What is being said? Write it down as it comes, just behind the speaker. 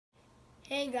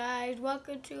Hey guys,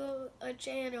 welcome to a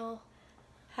channel.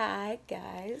 Hi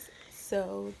guys,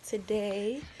 so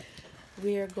today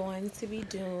we are going to be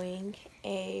doing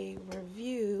a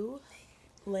review.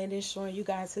 Landon's showing you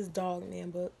guys his dog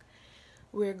man book.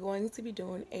 We're going to be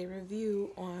doing a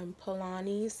review on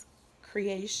Paulani's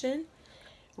Creation,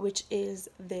 which is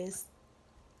this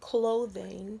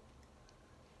clothing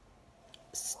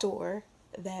store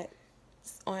that's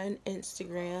on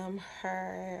Instagram.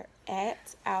 Her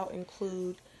ads out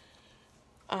include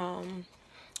on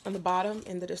the bottom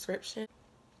in the description.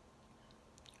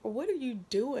 What are you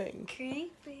doing?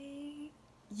 Creepy.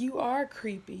 You are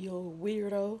creepy, you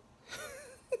weirdo.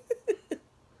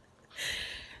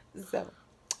 So,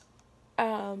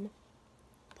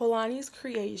 Paulani's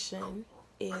Creation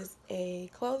is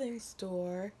a clothing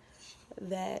store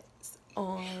that's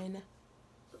on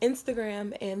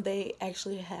Instagram, and they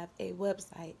actually have a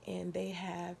website, and they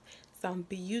have some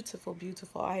beautiful,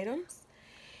 beautiful items.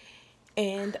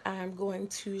 And I'm going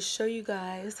to show you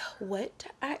guys what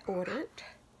I ordered.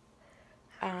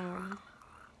 I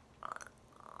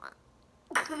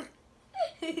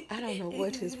don't know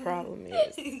what his problem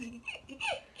is.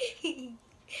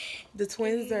 The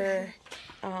twins are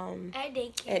At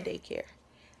daycare.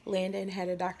 Landon had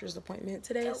a doctor's appointment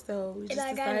today, so we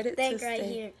just decided to stay. Right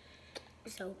here.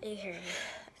 So it hurt.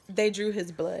 They drew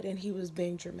his blood, and he was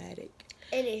being dramatic.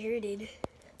 And it hurted.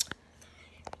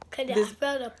 Cause I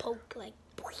felt a poke like.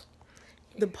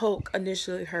 The poke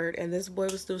initially hurt, and this boy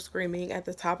was still screaming at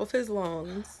the top of his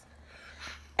lungs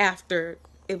after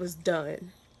it was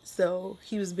done. So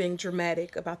he was being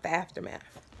dramatic about the aftermath.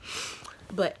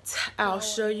 But I'll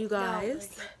show you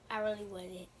guys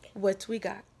what we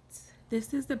got.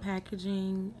 This is the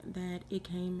packaging that it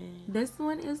came in. This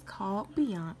one is called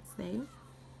Beyonce.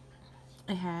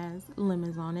 It has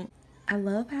lemons on it. I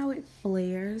love how it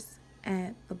flares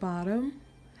at the bottom,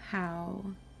 how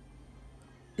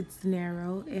it's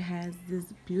narrow. It has this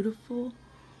beautiful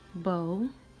bow.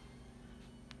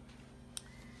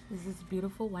 This is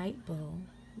beautiful white bow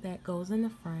that goes in the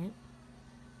front.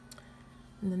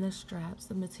 And then the straps.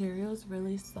 The material is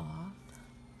really soft.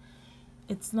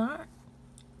 It's not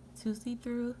too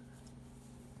see-through.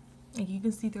 Like, you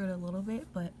can see through it a little bit,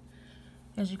 but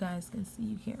as you guys can see,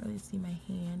 you can't really see my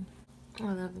hand. I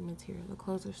love the material. The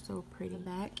clothes are so pretty. The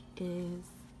back is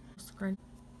scrunch.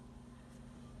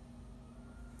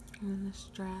 And then the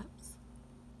straps.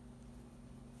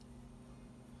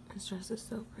 This dress is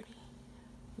so pretty.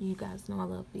 You guys know I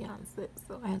love Beyonce,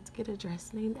 so I had to get a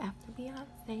dress named after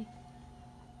Beyonce.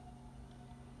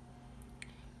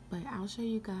 But I'll show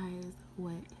you guys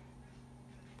what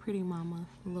Pretty Mama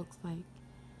looks like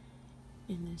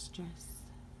in this dress.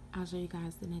 I'll show you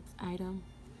guys the next item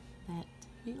that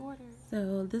we ordered.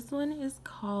 So this one is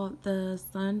called the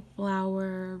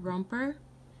Sunflower Romper,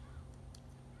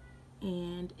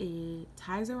 and it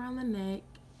ties around the neck.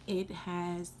 It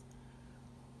has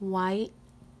white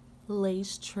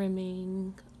lace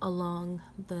trimming along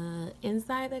the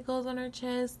inside that goes on her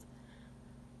chest,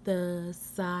 the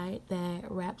side that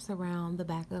wraps around the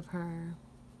back of her,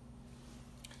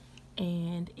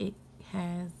 and it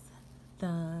has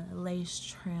the lace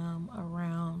trim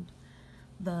around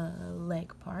the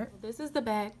leg part. This is the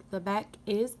back. The back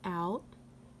is out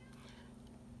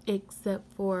except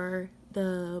for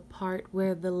the part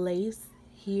where the lace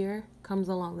here comes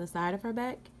along the side of her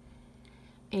back,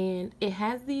 and it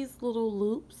has these little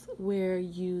loops where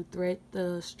you thread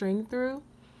the string through.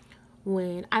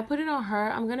 When I put it on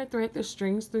her, I'm gonna thread the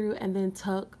strings through and then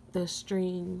tuck the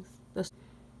strings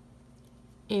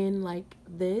in like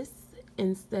this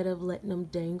instead of letting them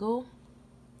dangle.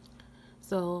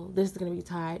 So this is gonna be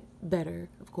tied better,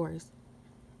 of course,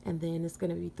 and then it's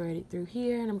gonna be threaded through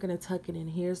here, and I'm gonna tuck it in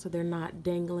here so they're not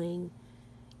dangling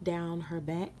down her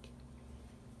back.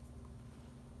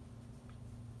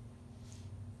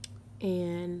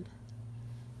 And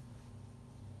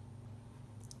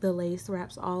the lace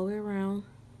wraps all the way around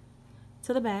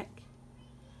to the back,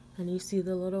 and you see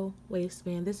the little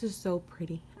waistband. This is so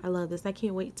pretty. I love this. I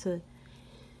can't wait to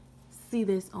see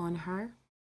this on her.